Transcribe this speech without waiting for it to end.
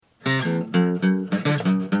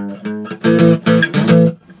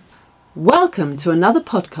Welcome to another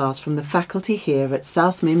podcast from the faculty here at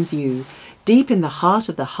South Mimms U, deep in the heart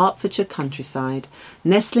of the Hertfordshire countryside,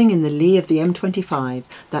 nestling in the lee of the M25,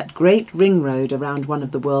 that great ring road around one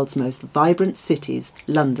of the world's most vibrant cities,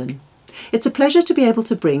 London. It's a pleasure to be able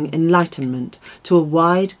to bring enlightenment to a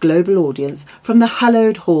wide global audience from the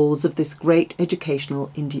hallowed halls of this great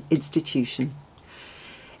educational institution.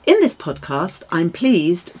 In this podcast, I'm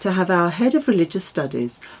pleased to have our Head of Religious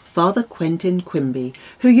Studies, Father Quentin Quimby,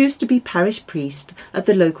 who used to be parish priest at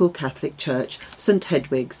the local Catholic church, St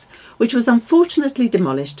Hedwig's, which was unfortunately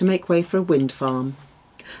demolished to make way for a wind farm.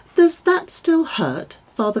 Does that still hurt,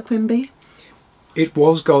 Father Quimby? It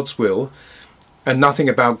was God's will, and nothing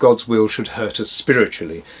about God's will should hurt us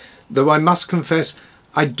spiritually, though I must confess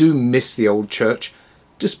I do miss the old church,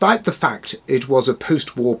 despite the fact it was a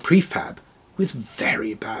post-war prefab with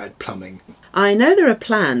very bad plumbing. I know there are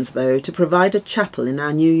plans, though, to provide a chapel in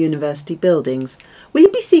our new university buildings. Will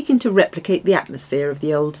you be seeking to replicate the atmosphere of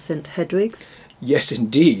the old St Hedwig's? Yes,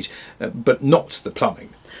 indeed, but not the plumbing.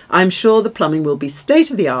 I'm sure the plumbing will be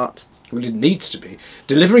state-of-the-art. Well, it needs to be.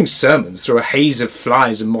 Delivering sermons through a haze of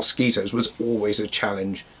flies and mosquitoes was always a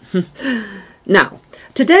challenge. Now,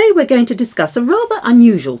 today we're going to discuss a rather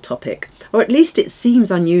unusual topic, or at least it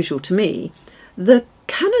seems unusual to me, the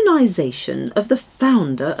canonisation of the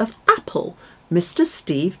founder of Apple, Mr.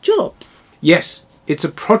 Steve Jobs. Yes, it's a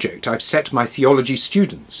project I've set my theology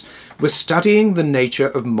students. We're studying the nature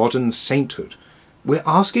of modern sainthood. We're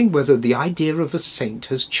asking whether the idea of a saint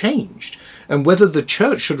has changed, and whether the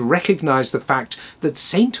church should recognise the fact that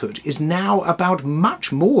sainthood is now about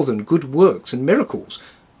much more than good works and miracles,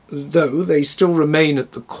 though they still remain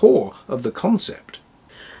at the core of the concept.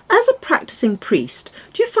 As a practising priest,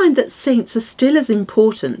 do you find that saints are still as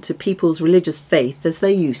important to people's religious faith as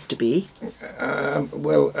they used to be? I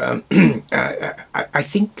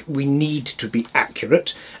think we need to be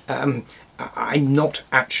accurate. I'm not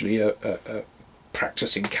actually a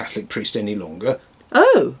practising Catholic priest any longer.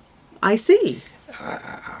 Oh, I see.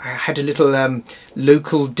 I had a little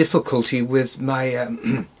local difficulty with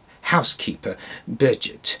my housekeeper,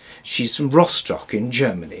 Birgit. She's from Rostock in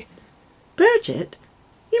Germany. Birgit?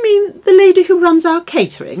 You mean the lady who runs our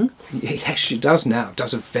catering? Yes, she does now.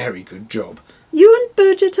 Does a very good job. You and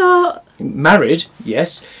Birgit are... Married,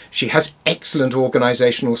 yes. She has excellent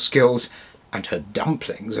organisational skills, and her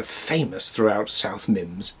dumplings are famous throughout South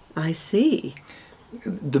Mimms. I see.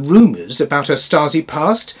 The rumours about her Stasi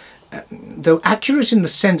past, though accurate in the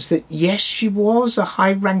sense that, yes, she was a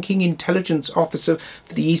high-ranking intelligence officer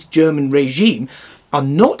for the East German regime, are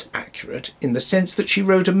not accurate in the sense that she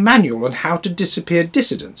wrote a manual on how to disappear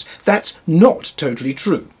dissidents. That's not totally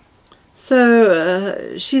true.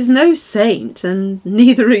 So, she's no saint, and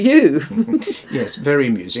neither are you. Yes, very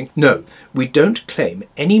amusing. No, we don't claim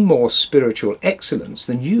any more spiritual excellence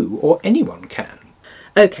than you or anyone can.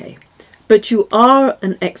 OK, but you are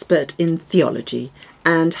an expert in theology,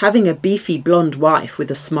 and having a beefy blonde wife with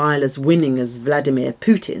a smile as winning as Vladimir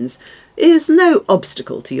Putin's is no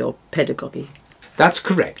obstacle to your pedagogy. That's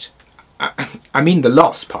correct. I mean the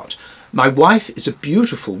last part. My wife is a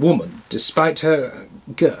beautiful woman, despite her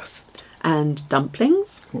girth. And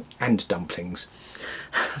dumplings? And dumplings.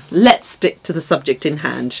 Let's stick to the subject in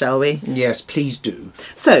hand, shall we? Yes, please do.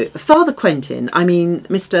 So, Father Quentin, I mean,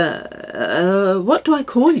 Mr... what do I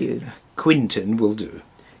call you? Quentin will do.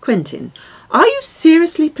 Quentin, are you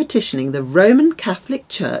seriously petitioning the Roman Catholic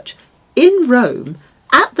Church in Rome,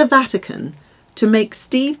 at the Vatican, to make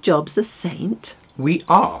Steve Jobs a saint? We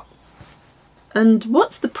are. And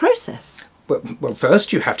what's the process? Well,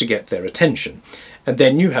 first you have to get their attention, and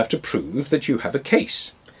then you have to prove that you have a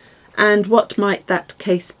case. And what might that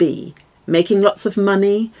case be? Making lots of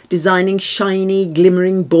money, designing shiny,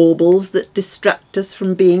 glimmering baubles that distract us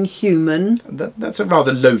from being human? That's a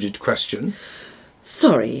rather loaded question.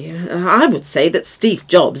 Sorry, I would say that Steve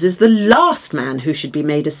Jobs is the last man who should be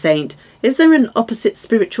made a saint. Is there an opposite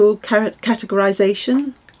spiritual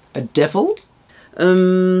categorisation? A devil?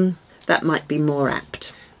 That might be more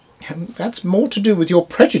apt. That's more to do with your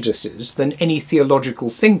prejudices than any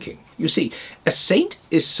theological thinking. You see, a saint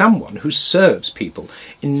is someone who serves people,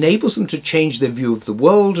 enables them to change their view of the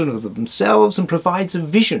world and of themselves, and provides a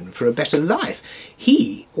vision for a better life.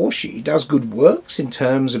 He or she does good works in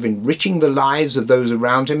terms of enriching the lives of those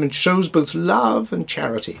around him and shows both love and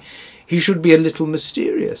charity. He should be a little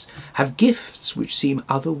mysterious, have gifts which seem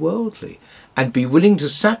otherworldly, and be willing to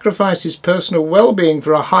sacrifice his personal well-being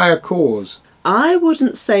for a higher cause. I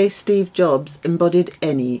wouldn't say Steve Jobs embodied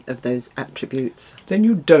any of those attributes. Then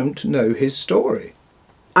you don't know his story.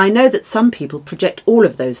 I know that some people project all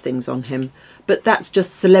of those things on him, but that's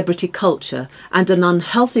just celebrity culture and an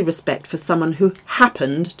unhealthy respect for someone who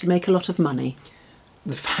happened to make a lot of money.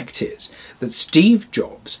 The fact is that Steve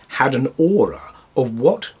Jobs had an aura of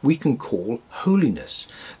what we can call holiness.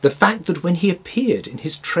 The fact that when he appeared in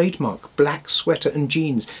his trademark black sweater and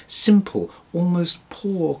jeans, simple, almost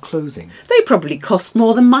poor clothing. They probably cost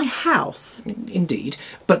more than my house. Indeed,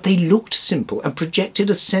 but they looked simple and projected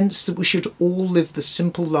a sense that we should all live the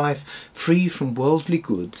simple life free from worldly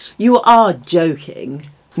goods. You are joking.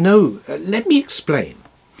 No, let me explain.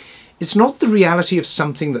 It's not the reality of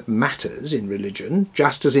something that matters in religion,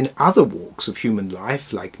 just as in other walks of human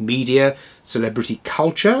life, like media, celebrity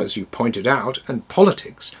culture, as you pointed out, and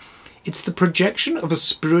politics. It's the projection of a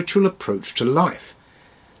spiritual approach to life.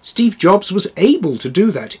 Steve Jobs was able to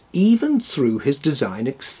do that, even through his design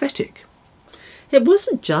aesthetic. It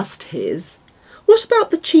wasn't just his. What about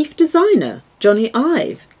the chief designer, Johnny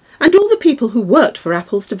Ive, and all the people who worked for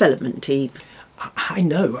Apple's development team? I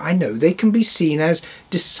know. They can be seen as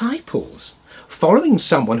disciples, following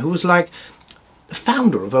someone who was like the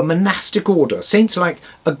founder of a monastic order, saints like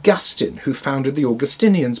Augustine, who founded the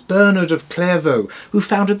Augustinians, Bernard of Clairvaux, who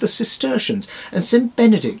founded the Cistercians, and St.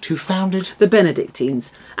 Benedict, who founded the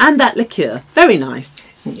Benedictines, and that liqueur. Very nice.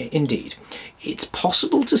 Indeed. It's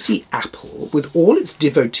possible to see Apple, with all its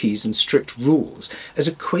devotees and strict rules, as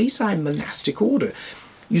a quasi-monastic order.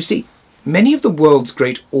 You see, many of the world's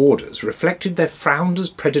great orders reflected their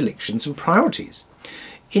founders' predilections and priorities.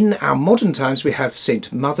 In our modern times we have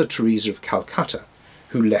St. Mother Teresa of Calcutta,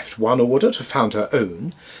 who left one order to found her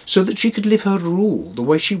own so that she could live her rule the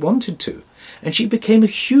way she wanted to, and she became a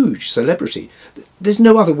huge celebrity. There's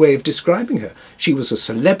no other way of describing her. She was a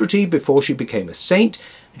celebrity before she became a saint,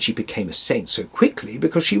 and she became a saint so quickly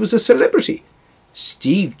because she was a celebrity.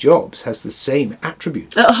 Steve Jobs has the same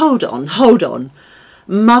attributes. Hold on.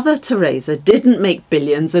 Mother Teresa didn't make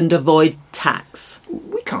billions and avoid tax.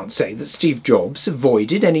 We can't say that Steve Jobs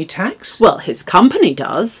avoided any tax. Well, his company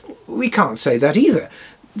does. We can't say that either.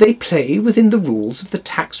 They play within the rules of the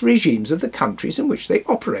tax regimes of the countries in which they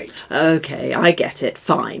operate. OK, I get it.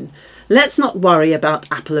 Fine. Let's not worry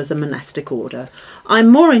about Apple as a monastic order. I'm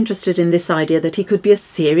more interested in this idea that he could be a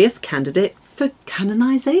serious candidate for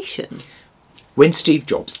canonisation. When Steve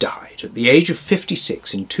Jobs died at the age of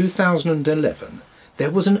 56 in 2011, there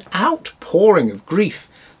was an outpouring of grief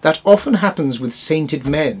that often happens with sainted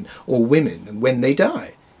men or women when they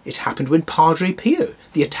die. It happened when Padre Pio,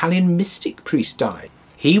 the Italian mystic priest, died.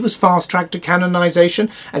 He was fast-tracked to canonisation,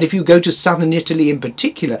 and if you go to southern Italy in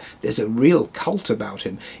particular, there's a real cult about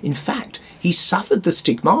him. In fact, he suffered the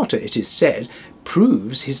stigmata, it is said,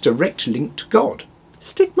 proves his direct link to God.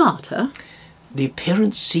 Stigmata? The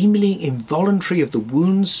appearance seemingly involuntary of the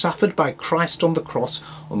wounds suffered by Christ on the cross,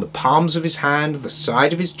 on the palms of his hand, the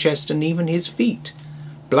side of his chest, and even his feet.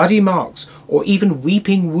 Bloody marks, or even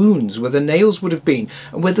weeping wounds where the nails would have been,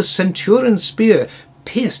 and where the centurion's spear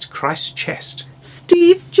pierced Christ's chest.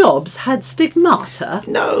 Steve Jobs had stigmata?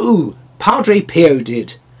 No, Padre Pio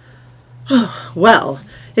did. Well,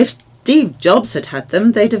 if Steve Jobs had had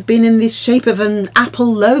them, they'd have been in the shape of an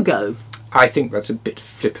Apple logo. I think that's a bit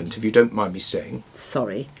flippant, if you don't mind me saying.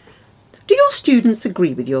 Sorry. Do your students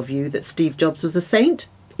agree with your view that Steve Jobs was a saint?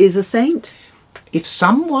 Is a saint? If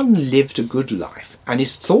someone lived a good life and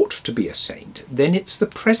is thought to be a saint, then it's the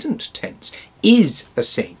present tense, is a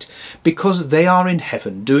saint, because they are in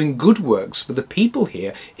heaven doing good works for the people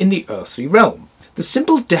here in the earthly realm. The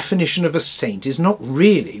simple definition of a saint is not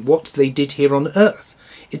really what they did here on earth.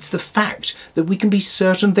 It's the fact that we can be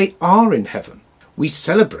certain they are in heaven. We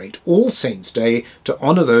celebrate All Saints' Day to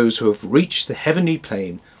honour those who have reached the heavenly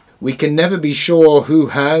plane. We can never be sure who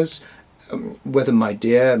has, whether my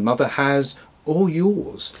dear mother has, or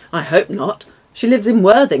yours. I hope not. She lives in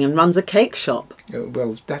Worthing and runs a cake shop.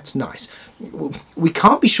 Well, that's nice. We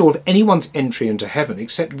can't be sure of anyone's entry into heaven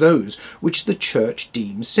except those which the Church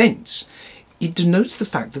deems saints. It denotes the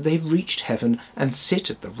fact that they've reached heaven and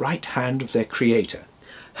sit at the right hand of their Creator.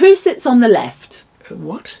 Who sits on the left?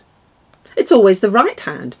 What? It's always the right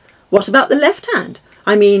hand. What about the left hand?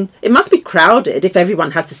 I mean, it must be crowded if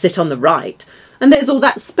everyone has to sit on the right. And there's all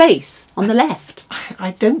that space on the left.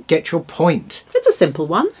 I don't get your point. It's a simple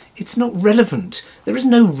one. It's not relevant. There is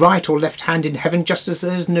no right or left hand in heaven, just as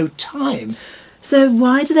there is no time. So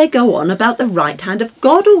why do they go on about the right hand of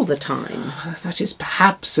God all the time? That is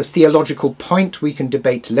perhaps a theological point we can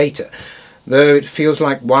debate later, though it feels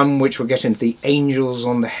like one which will get into the angels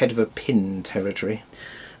on the head of a pin territory.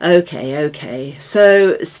 OK.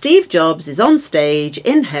 So Steve Jobs is on stage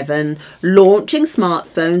in heaven, launching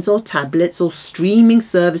smartphones or tablets or streaming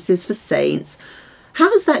services for saints.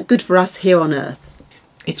 How's that good for us here on earth?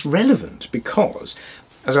 It's relevant because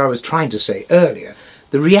As I was trying to say earlier,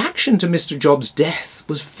 the reaction to Mr. Jobs' death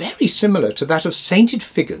was very similar to that of sainted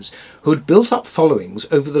figures who had built up followings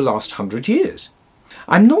over the last 100 years.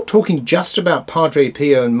 I'm not talking just about Padre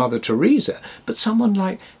Pio and Mother Teresa, but someone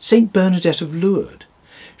like Saint Bernadette of Lourdes.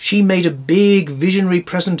 She made a big visionary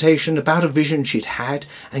presentation about a vision she'd had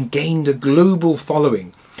and gained a global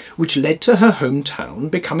following, which led to her hometown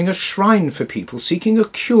becoming a shrine for people seeking a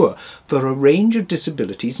cure for a range of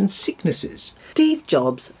disabilities and sicknesses. Steve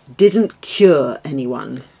Jobs didn't cure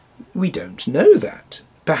anyone. We don't know that.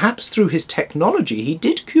 Perhaps through his technology he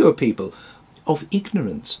did cure people of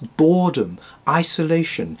ignorance, boredom,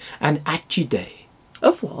 isolation, and acidity.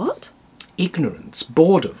 Of what? Ignorance,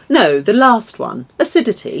 boredom. No, the last one.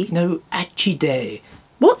 Acidity. No, acidity.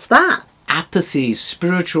 What's that? Apathy,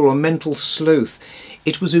 spiritual or mental sloth.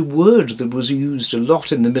 It was a word that was used a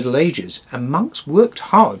lot in the Middle Ages, and monks worked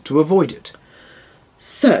hard to avoid it.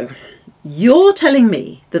 So, you're telling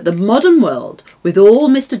me that the modern world, with all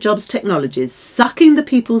Mr. Jobs' technologies sucking the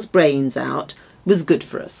people's brains out, was good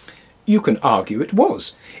for us? You can argue it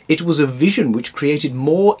was. It was a vision which created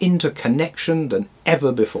more interconnection than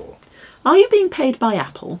ever before. Are you being paid by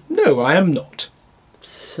Apple? No, I am not.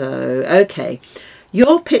 So, OK.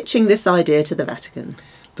 You're pitching this idea to the Vatican.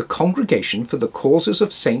 The Congregation for the Causes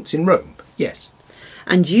of Saints in Rome, yes.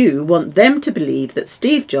 And you want them to believe that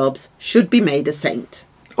Steve Jobs should be made a saint.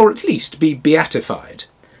 Or at least be beatified.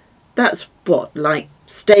 That's what, like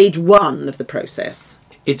stage 1 of the process?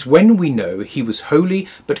 It's when we know he was holy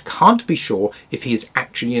but can't be sure if he is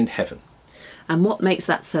actually in heaven. And what makes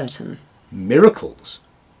that certain? Miracles.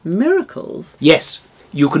 Miracles? Yes,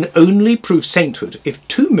 you can only prove sainthood if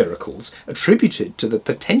 2 miracles attributed to the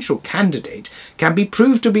potential candidate can be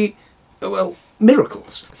proved to be, well,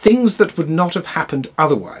 miracles. Things that would not have happened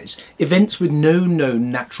otherwise. Events with no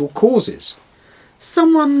known natural causes.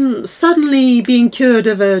 Someone suddenly being cured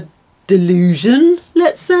of a delusion,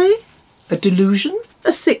 let's say? A delusion?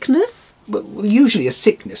 A sickness? Well, usually a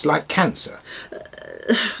sickness, like cancer.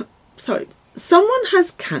 Sorry. Someone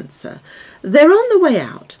has cancer. They're on the way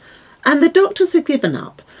out, and the doctors have given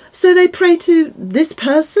up. So they pray to this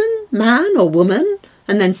person, man or woman,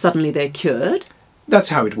 and then suddenly they're cured. That's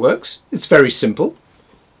how it works. It's very simple.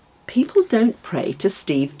 People don't pray to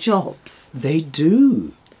Steve Jobs. They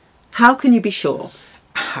do. How can you be sure?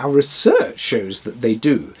 Our research shows that they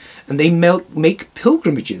do, and they make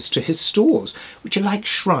pilgrimages to his stores, which are like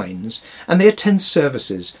shrines, and they attend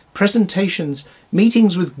services, presentations,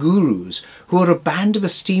 meetings with gurus, who are a band of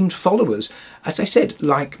esteemed followers, as I said,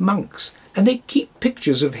 like monks, and they keep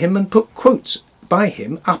pictures of him and put quotes by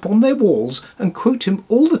him up on their walls and quote him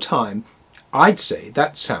all the time. I'd say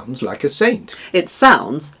that sounds like a saint. It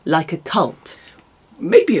sounds like a cult.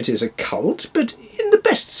 Maybe it is a cult, but in the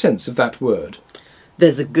best sense of that word.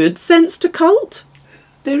 There's a good sense to cult?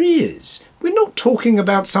 There is. We're not talking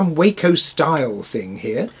about some Waco-style thing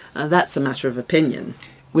here. That's a matter of opinion.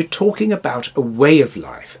 We're talking about a way of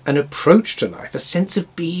life, an approach to life, a sense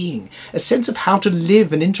of being, a sense of how to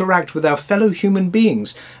live and interact with our fellow human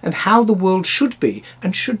beings, and how the world should be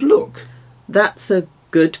and should look. That's a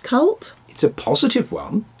good cult? It's a positive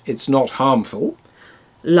one. It's not harmful.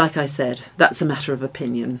 Like I said, that's a matter of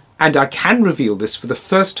opinion. And I can reveal this for the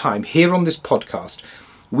first time here on this podcast.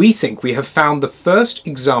 We think we have found the first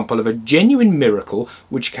example of a genuine miracle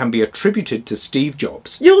which can be attributed to Steve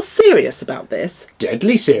Jobs. You're serious about this?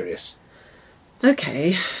 Deadly serious.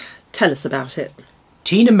 OK, tell us about it.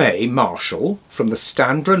 Tina May Marshall, from the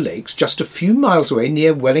Stanborough Lakes, just a few miles away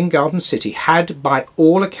near Welwyn Garden City, had, by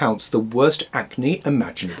all accounts, the worst acne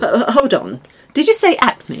imaginable. Hold on. Did you say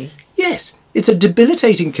acne? Yes, it's a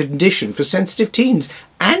debilitating condition for sensitive teens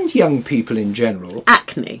and young people in general.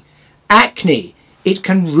 Acne? Acne. It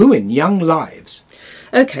can ruin young lives.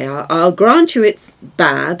 OK, I'll grant you it's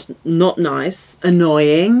bad, not nice,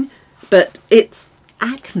 annoying, but it's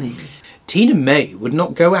acne. Tina May would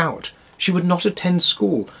not go out. She would not attend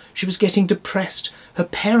school. She was getting depressed. Her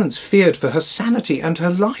parents feared for her sanity and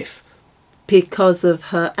her life. Because of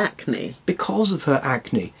her acne? Because of her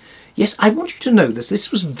acne. Yes, I want you to know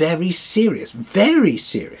this was very serious. Very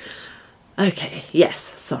serious. OK,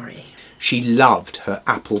 yes, sorry. She loved her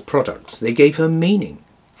Apple products. They gave her meaning.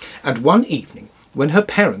 And one evening, when her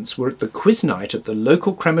parents were at the quiz night at the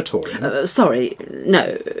local crematorium... Sorry,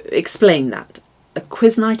 no, explain that. A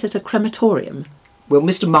quiz night at a crematorium? Well,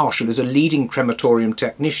 Mr. Marshall is a leading crematorium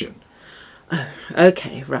technician. Oh,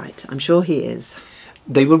 OK, right. I'm sure he is.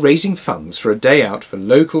 They were raising funds for a day out for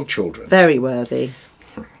local children. Very worthy.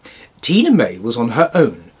 Tina May was on her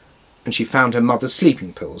own, and she found her mother's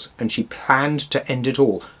sleeping pills, and she planned to end it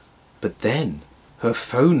all. But then her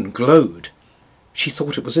phone glowed. She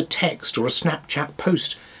thought it was a text or a Snapchat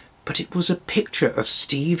post, but it was a picture of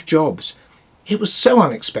Steve Jobs. It was so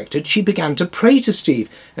unexpected she began to pray to Steve,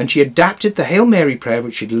 and she adapted the Hail Mary prayer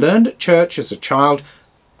which she'd learned at church as a child,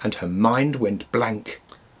 and her mind went blank.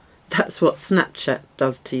 That's what Snapchat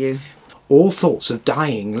does to you. All thoughts of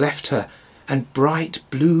dying left her, and bright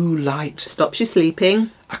blue light, Stops you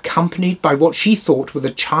sleeping. accompanied by what she thought were the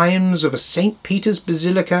chimes of a St. Peter's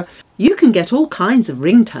Basilica, You can get all kinds of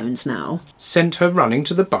ringtones now. sent her running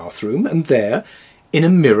to the bathroom, and there, in a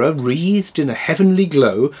mirror wreathed in a heavenly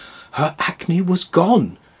glow, her acne was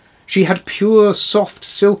gone. She had pure, soft,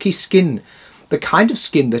 silky skin, the kind of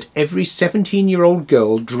skin that every 17-year-old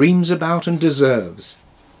girl dreams about and deserves.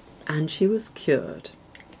 And she was cured.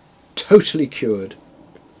 Totally cured.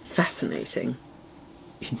 Fascinating.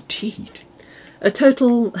 Indeed. A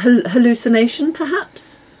total hallucination,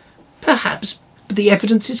 perhaps? Perhaps, but the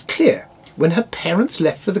evidence is clear. When her parents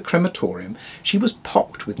left for the crematorium, she was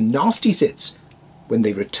pocked with nasty zits. When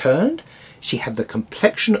they returned, she had the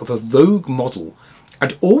complexion of a Vogue model,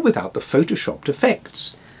 and all without the photoshopped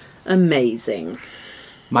effects. Amazing.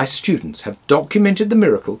 My students have documented the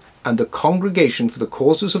miracle, and the Congregation for the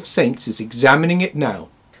Causes of Saints is examining it now.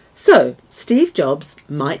 So, Steve Jobs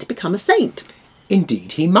might become a saint.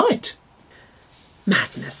 Indeed, he might.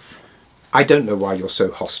 Madness. I don't know why you're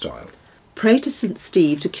so hostile. Pray to St.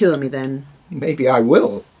 Steve to cure me then. Maybe I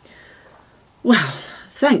will. Well,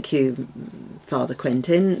 thank you,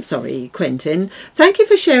 Quentin. Thank you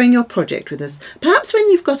for sharing your project with us. Perhaps when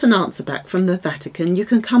you've got an answer back from the Vatican, you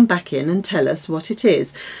can come back in and tell us what it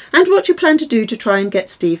is, and what you plan to do to try and get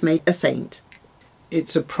Steve made a saint.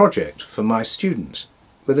 It's a project for my students.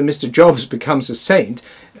 Whether Mr. Jobs becomes a saint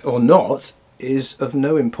or not is of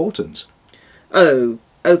no importance. Oh,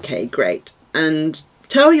 OK, great. And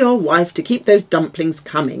tell your wife to keep those dumplings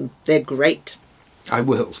coming. They're great. I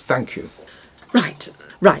will, thank you. Right.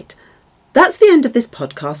 That's the end of this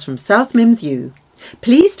podcast from South Mims U.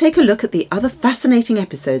 Please take a look at the other fascinating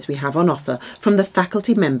episodes we have on offer from the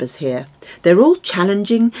faculty members here. They're all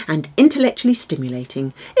challenging and intellectually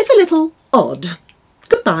stimulating, if a little odd.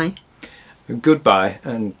 Goodbye. Goodbye,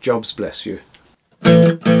 and Jobs bless you.